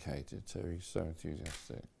dedicated to. He's so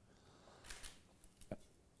enthusiastic.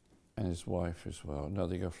 And his wife as well. No,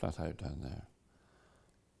 they go flat out down there.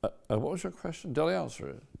 What was your question? Did I answer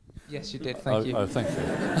it? Yes, you did. Thank you. Oh, thank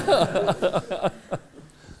you.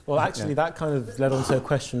 Well, actually, that kind of led on to a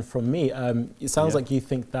question from me. It sounds like you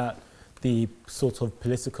think that the sort of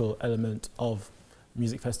political element of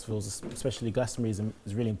music festivals, especially Glastonbury,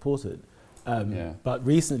 is really important. But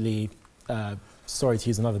recently, sorry to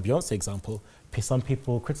use another Beyoncé example, some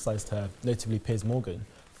people criticised her, notably Piers Morgan,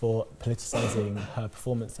 for politicising her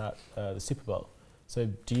performance at the Super Bowl. So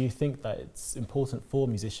do you think that it's important for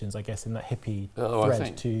musicians, I guess, in that hippie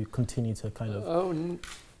thread to continue to kind of...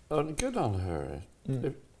 Oh, good on her.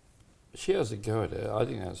 If she has a go at it, I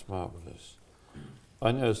think that's marvellous.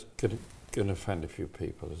 I know it's going to offend a few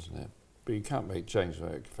people, isn't it? But you can't make change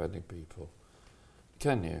without offending people,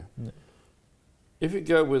 can you? No. If you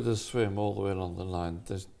go with the swim all the way along the line,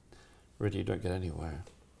 really you don't get anywhere.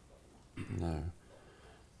 No.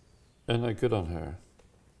 And no, good on her.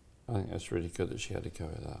 I think that's really good that she had a go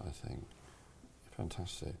at that, I think.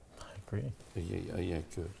 Fantastic. I agree. Yeah,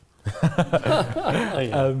 good.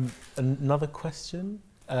 Another question?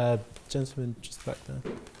 Gentleman just back there.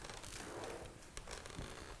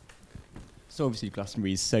 So obviously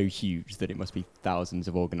Glastonbury is so huge that it must be thousands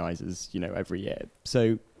of organisers, every year.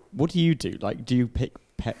 So what do you do? Like, do you pick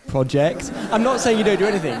pet projects? I'm not saying you don't do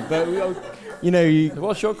anything, but you know,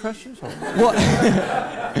 What's your question? Sorry. what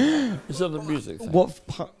Is it the music thing? what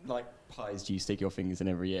pies do you stick your fingers in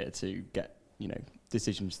every year to get, you know,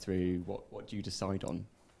 decisions through? What do you decide on?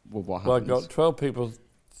 What Well, happens? I've got 12 people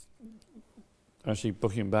actually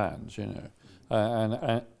booking bands, you know,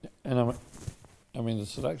 I mean the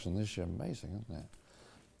selection this year amazing, isn't it?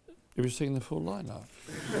 Have you seen the full lineup?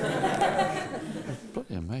 It's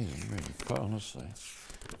bloody amazing, really, quite honestly.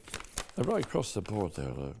 Right across the board there,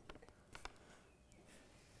 look.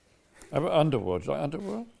 How about Underworld? Do you like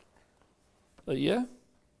Underworld? Yeah?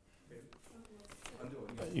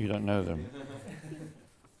 You don't know them.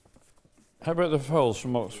 How about the Foals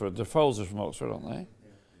from Oxford? The Foals are from Oxford, aren't they?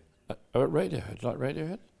 How about Radiohead? Like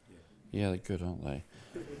Radiohead? Yeah, they're good, aren't they?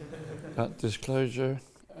 Disclosure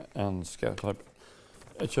and Scout.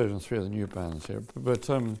 I've chosen 3 of the new bands here, but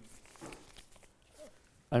and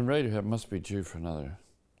Radiohead must be due for another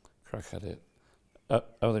crack at it.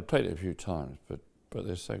 They played it a few times, but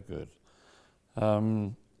they're so good.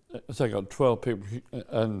 So I got 12 people,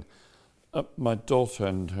 and my daughter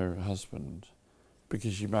and her husband,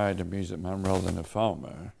 because she married a music man rather than a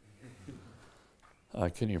farmer.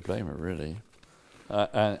 Can you blame her, really?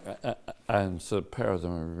 And so a pair of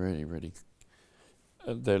them are really, really.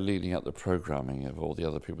 They're leading up the programming of all the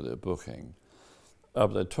other people that are booking. There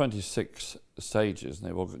are 26 stages, and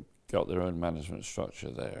they've all got their own management structure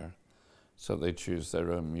there, so they choose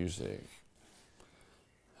their own music.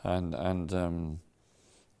 So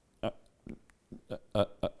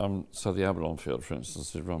the Avalon Field, for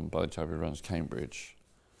instance, is run by the chap who runs Cambridge.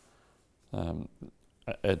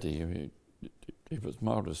 Eddie, he puts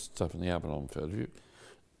marvellous stuff in the Avalon Field.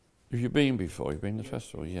 Have you been before? You've been to the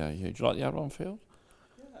festival? Yeah. Do you like the Avalon Field?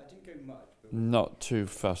 Yeah, I didn't go much. But not too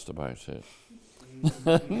fussed about it.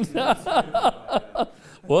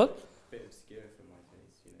 What? Bit obscure for my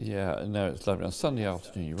taste. You know. Yeah, no, it's lovely. On Sunday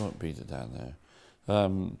afternoon, you won't beat it down there.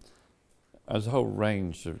 There's a whole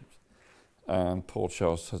range of. Paul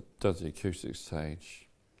Charles does the acoustic stage,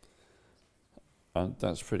 and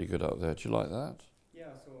that's pretty good up there. Do you like that? Yeah,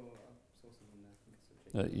 I saw something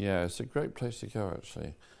there. Yeah, it's a great place to go,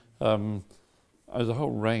 actually. There's a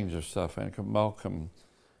whole range of stuff. And Malcolm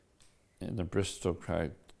in the Bristol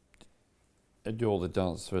crowd do all the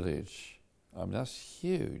Dance Village. I mean, that's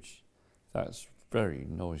huge. That's very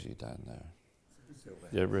noisy down there. Silver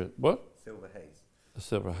Haze. What? Silver Haze. The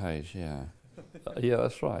Silver Haze, yeah. Yeah,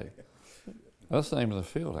 that's right. That's the name of the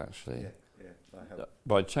field, actually. Yeah.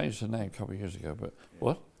 But I changed the name a couple of years ago, but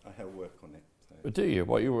what? I help work on it. So. But do you?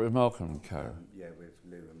 What, you were with Malcolm and Co? Yeah, with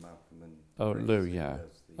Lou and Malcolm and... Oh, Grace, Lou, who yeah.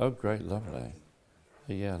 does the- Oh, great, lovely.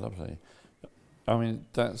 Yeah, lovely. I mean,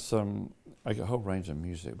 that's, I got a whole range of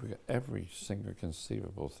music. We got every single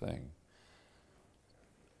conceivable thing.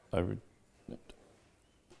 I mean,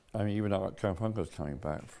 even though Funko's coming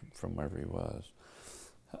back from wherever he was,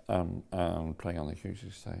 playing on the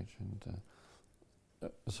acoustic stage, and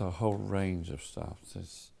there's a whole range of stuff.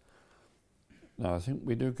 I think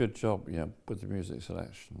we do a good job, with the music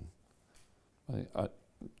selection.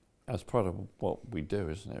 That's part of what we do,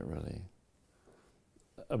 isn't it, really?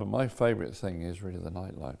 But my favourite thing is really the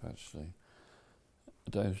nightlife, actually.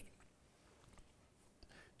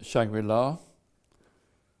 Shangri-La,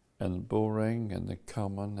 and the Bullring, and the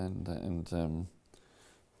Common, and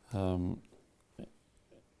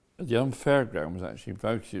the Unfairground was actually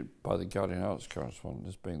voted by the Guardian Arts Correspondent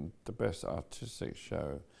as being the best artistic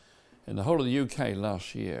show in the whole of the UK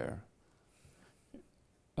last year.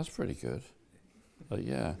 That's pretty good.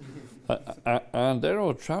 Yeah. And they're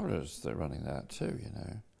all travellers that are running that too,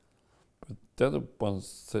 But they're the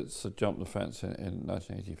ones that jumped the fence in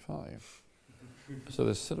 1985. So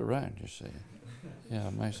they're still around, you see. Yeah,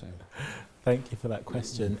 amazing. Thank you for that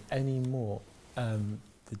question. Any more? The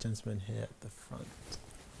gentleman here at the front.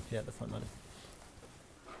 Here at the front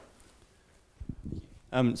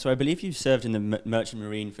line. So I believe you served in the Merchant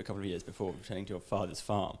Marine for a couple of years before returning to your father's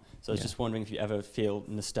farm. So I was just wondering if you ever feel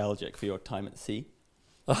nostalgic for your time at sea.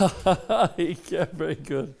 Yeah, very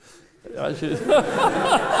good. Actually,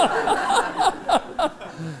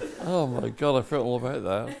 oh my God, I forgot all about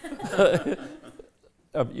that.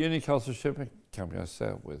 Unicastle Shipping Company I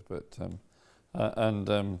sailed with, but I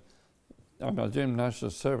was doing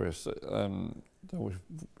national service.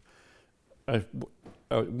 It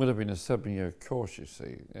would have been a 7-year course, you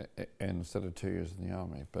see, instead of 2 years in the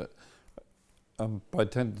army. But I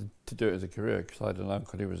tended to do it as a career because I had an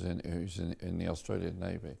uncle who was in the Australian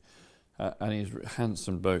Navy, and he's a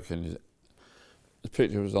handsome bloke, and his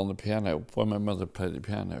picture was on the piano when my mother played the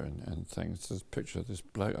piano and things. There's a picture of this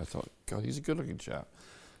bloke. I thought, God, he's a good-looking chap.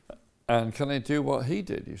 And can I do what he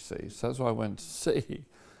did, you see? So that's why I went to sea.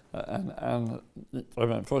 and I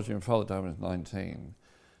mean, unfortunately, my father died when I was 19,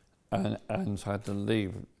 and so I had to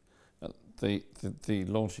leave the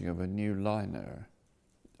launching of a new liner.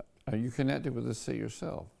 Are you connected with the sea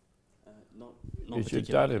yourself? Not Is your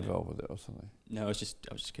dad involved with it or something? No, I was just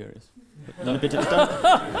curious. I've done a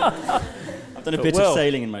bit of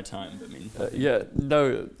sailing in my time. But I mean, yeah,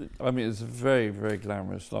 no, I mean, it's a very, very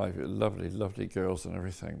glamorous life. Lovely, lovely girls and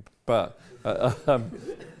everything. But I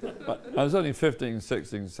was only 15,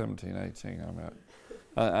 16, 17, 18,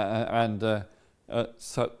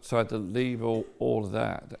 so I had to leave all of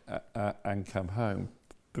that and come home.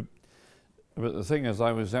 But the thing is,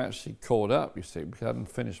 I was actually caught up, you see, because I hadn't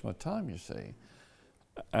finished my time, you see.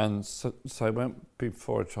 And so I went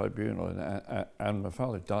before a tribunal, and my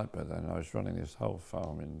father died by then. I was running this whole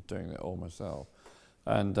farm and doing it all myself.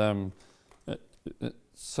 And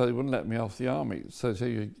so they wouldn't let me off the army. So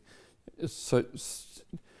you got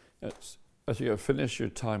to finish your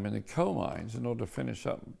time in the coal mines in order to finish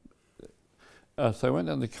up. So I went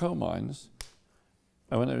down the coal mines,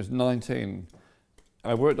 and when I was 19,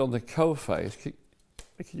 I worked on the coal face. Can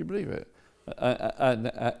you believe it?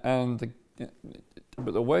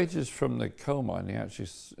 But the wages from the coal mining actually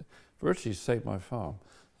virtually saved my farm.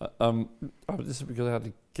 This is because I had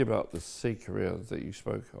to give up the sea career that you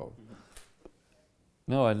spoke of.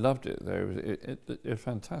 No, I loved it there. It was a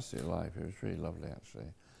fantastic life. It was really lovely,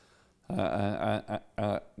 actually.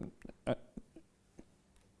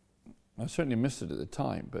 I certainly missed it at the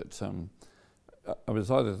time, but I was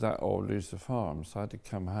either that or lose the farm, so I had to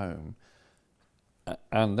come home.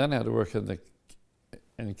 And then I had to work in the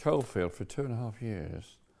coal field for 2.5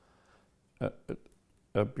 years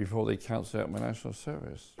before they cancelled out my national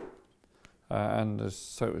service.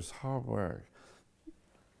 So it was hard work.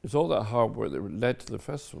 It's all that hard work that led to the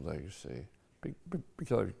festival, though, you see.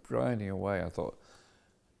 Because I was grinding away, I thought,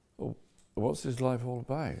 well, what's this life all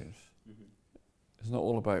about? It's not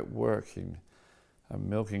all about working and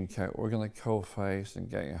milking cow, working on the coal face and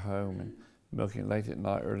getting home and milking late at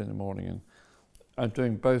night, early in the morning. And I'm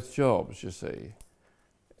doing both jobs, you see.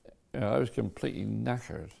 I was completely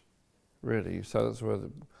knackered, really. So that's where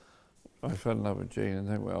I fell in love with Jean and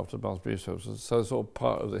then went off to Barnsley. So it's all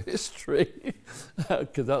part of the history,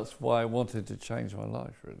 because that's why I wanted to change my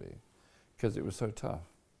life, really, because it was so tough.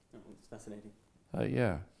 Oh, it's fascinating.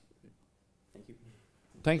 Yeah. Thank you.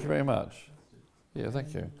 Thank you very much. Yeah,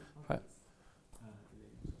 thank you.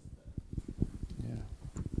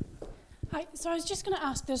 Hi, so I was just going to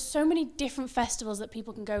ask, there's so many different festivals that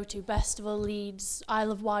people can go to, Festival, Leeds, Isle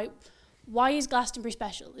of Wight. Why is Glastonbury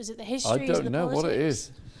special? Is it the history? I don't know what it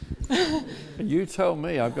is. You tell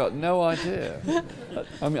me, I've got no idea.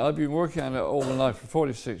 I mean, I've been working on it all my life for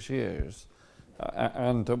 46 years.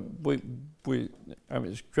 It's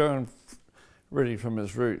grown really from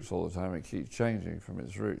its roots all the time. It keeps changing from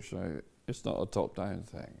its roots. It's not a top-down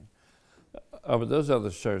thing. But those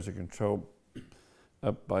other shows are controlled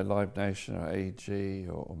by Live Nation or AG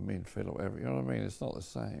or Meanfield or whatever. You know what I mean? It's not the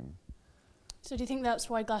same. So do you think that's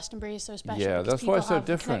why Glastonbury is so special? Yeah, that's why it's so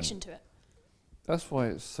different. Connection to it. That's why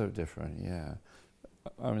it's so different. Yeah,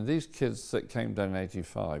 I mean, these kids that came down in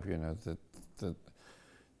 '85, you know, the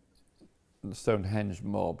Stonehenge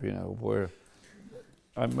mob, you know, were.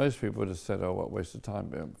 And most people would have said, "Oh, what a waste of time!"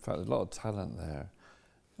 But in fact, there's a lot of talent there,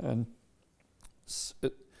 and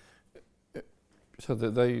so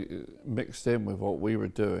that they mixed in with what we were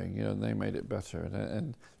doing, you know, and they made it better.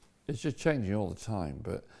 And it's just changing all the time,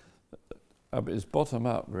 but it's bottom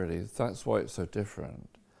up, really. That's why it's so different.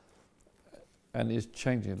 And it's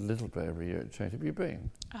changing a little bit every year. It changes. Have you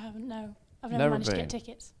been? I haven't, no. I've never managed to get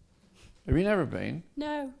tickets. Have you never been?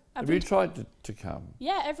 No. Have you tried to come?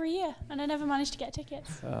 Yeah, every year, and I never managed to get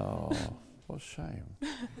tickets. Oh, what a shame.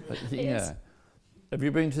 Yeah. Is. Have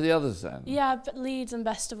you been to the others then? Yeah, but Leeds and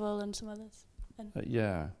Festival and some others.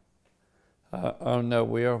 Yeah. Oh no,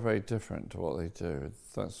 we are very different to what they do.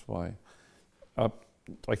 That's why I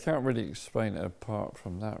can't really explain it apart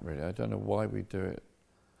from that, really. I don't know why we do it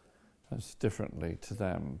as differently to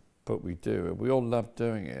them, but we do. We all love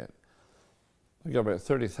doing it. We've got about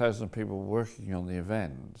 30,000 people working on the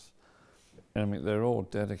events. And I mean, they're all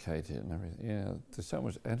dedicated and everything. Yeah, there's so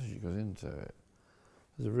much energy goes into it.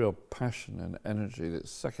 There's a real passion and energy that's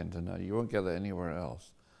second to none. You won't get that anywhere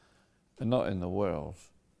else. And not in the world,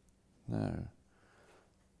 no.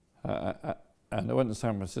 And I went to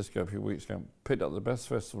San Francisco a few weeks ago and picked up the best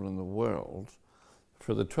festival in the world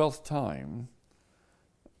for the 12th time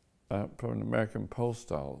from an American poll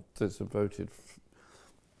style that's voted.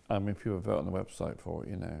 People vote on the website for it,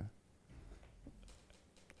 you know.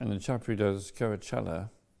 And the chap who does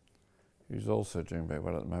Coachella, who's also doing very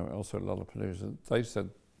well at the moment, also Lollapalooza, they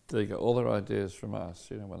said they got all their ideas from us,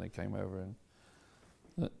 you know, when they came over,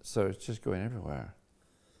 and so it's just going everywhere.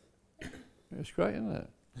 It's great, isn't it?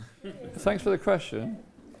 Thanks for the question.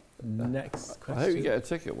 Next question. I hope you get a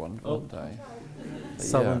ticket one day.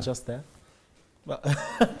 Someone just there. Well,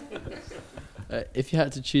 if you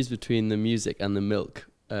had to choose between the music and the milk,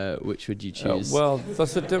 which would you choose? Well,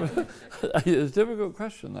 that's a it's a difficult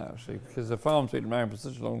question, actually, because the farm's been around for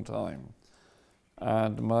such a long time.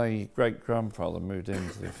 And my great-grandfather moved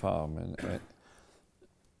into the farm in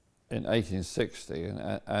 1860,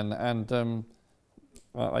 and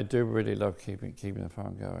I do really love keeping the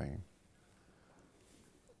farm going.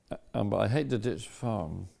 But I hate to ditch the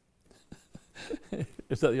farm.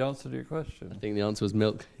 Is that the answer to your question? I think the answer was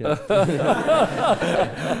milk. Yeah.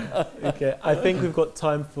 Okay, I think we've got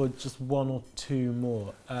time for just one or two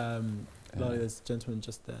more. Lali, there's a gentleman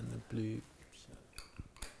just there in the blue.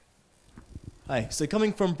 Hi. So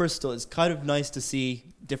coming from Bristol, it's kind of nice to see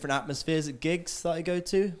different atmospheres at gigs that I go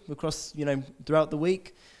to across, throughout the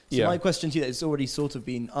week. So my question to you, it's already sort of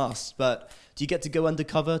been asked, but do you get to go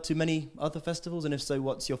undercover to many other festivals? And if so,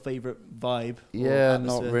 what's your favourite vibe? Yeah,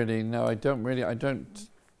 not really. No, I don't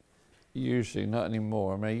usually, not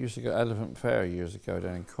anymore. I mean, I used to go Elephant Fair years ago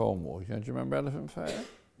down in Cornwall. Do you remember Elephant Fair?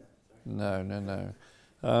 No.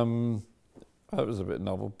 That was a bit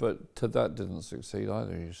novel, but that didn't succeed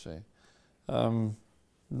either, you see.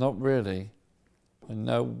 Not really.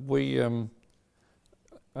 No,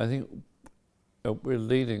 I think we're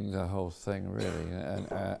leading the whole thing, really,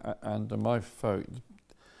 and my folk,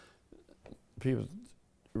 people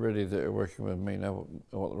really that are working with me know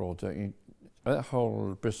what they're all doing. That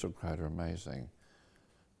whole Bristol crowd are amazing,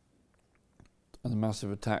 and the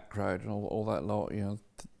Massive Attack crowd and all that lot.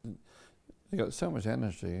 They got so much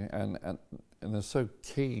energy, and they're so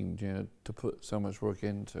keen, to put so much work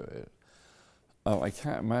into it. I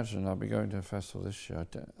can't imagine I'll be going to a festival this year.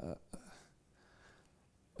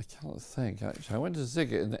 I can't think, actually. I went to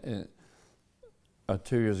Ziggit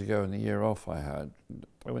 2 years ago in the year off I had.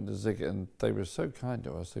 I went to Ziggit and they were so kind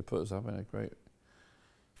to us. They put us up in a great,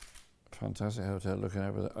 fantastic hotel looking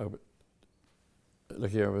over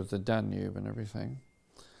the Danube and everything.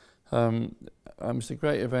 It's a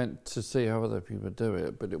great event to see how other people do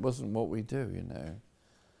it, but it wasn't what we do,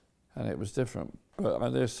 and it was different. But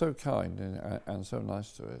they're so kind and so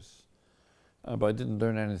nice to us. But I didn't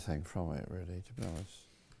learn anything from it, really, to be honest.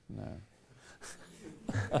 No.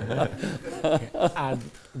 And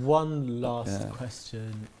one last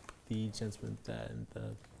question, the gentleman there in the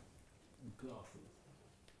glasses.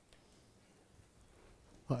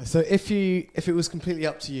 Right, so if it was completely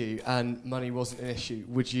up to you and money wasn't an issue,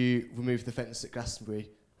 would you remove the fence at Glastonbury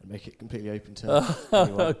and make it completely open to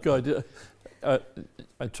anyone? God,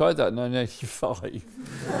 I tried that in 1985.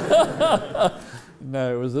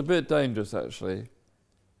 No, it was a bit dangerous, actually.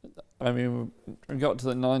 I mean, when we got to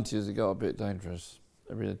the 90s, it got a bit dangerous.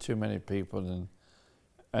 There were too many people,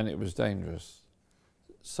 and it was dangerous.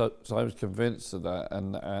 So I was convinced of that,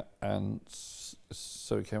 and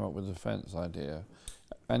so we came up with the fence idea,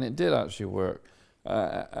 and it did actually work.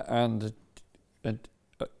 And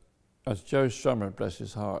as Joe Strummer, bless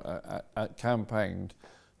his heart, campaigned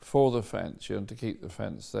for the fence, to keep the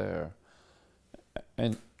fence there,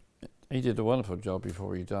 and he did a wonderful job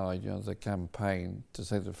before he died. The campaign to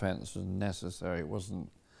say the fence was necessary. It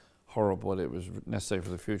wasn't horrible. It was necessary for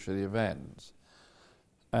the future of the event.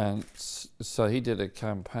 And so he did a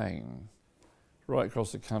campaign right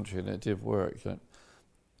across the country, and it did work.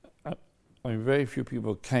 I mean, very few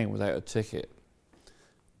people came without a ticket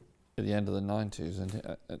at the end of the 90s,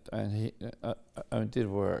 and it did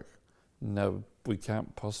work. No, we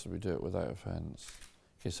can't possibly do it without a fence.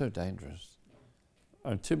 It's so dangerous.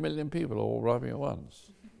 2 million people all arriving at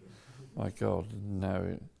once. My God,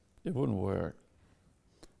 no, it wouldn't work.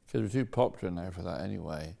 Because we're too popular now for that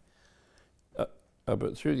anyway.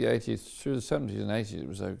 But through the 70s and 80s, it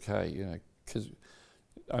was okay, because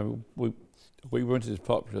we weren't as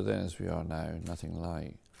popular then as we are now, nothing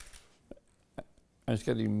like. And it's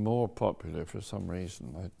getting more popular for some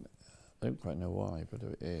reason. I don't quite know why, but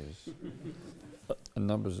it is. The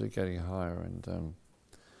numbers are getting higher, and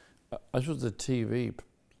I suppose the TV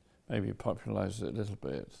maybe popularised it a little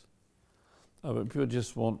bit. But people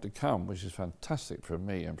just want to come, which is fantastic for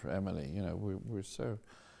me and for Emily. We're so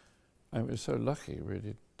lucky,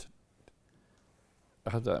 really, to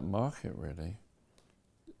have that market, really.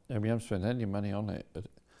 And we haven't spent any money on it.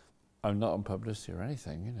 I'm not on publicity or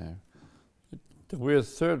anything, We're a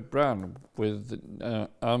third brand with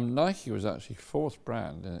Nike was actually fourth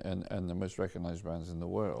brand and the most recognised brands in the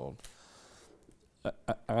world.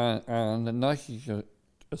 And Nike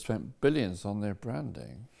spent billions on their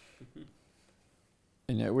branding.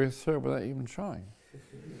 And yet we're third without even trying.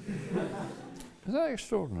 Is that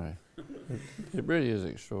extraordinary? It really is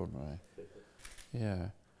extraordinary. Yeah.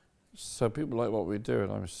 So people like what we do,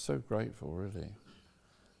 and I'm so grateful, really.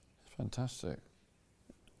 It's fantastic.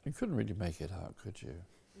 You couldn't really make it up, could you?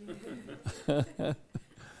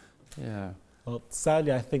 Yeah. Well,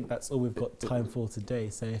 sadly, I think that's all we've got time for today.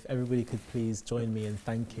 So if everybody could please join me in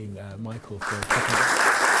thanking Michael for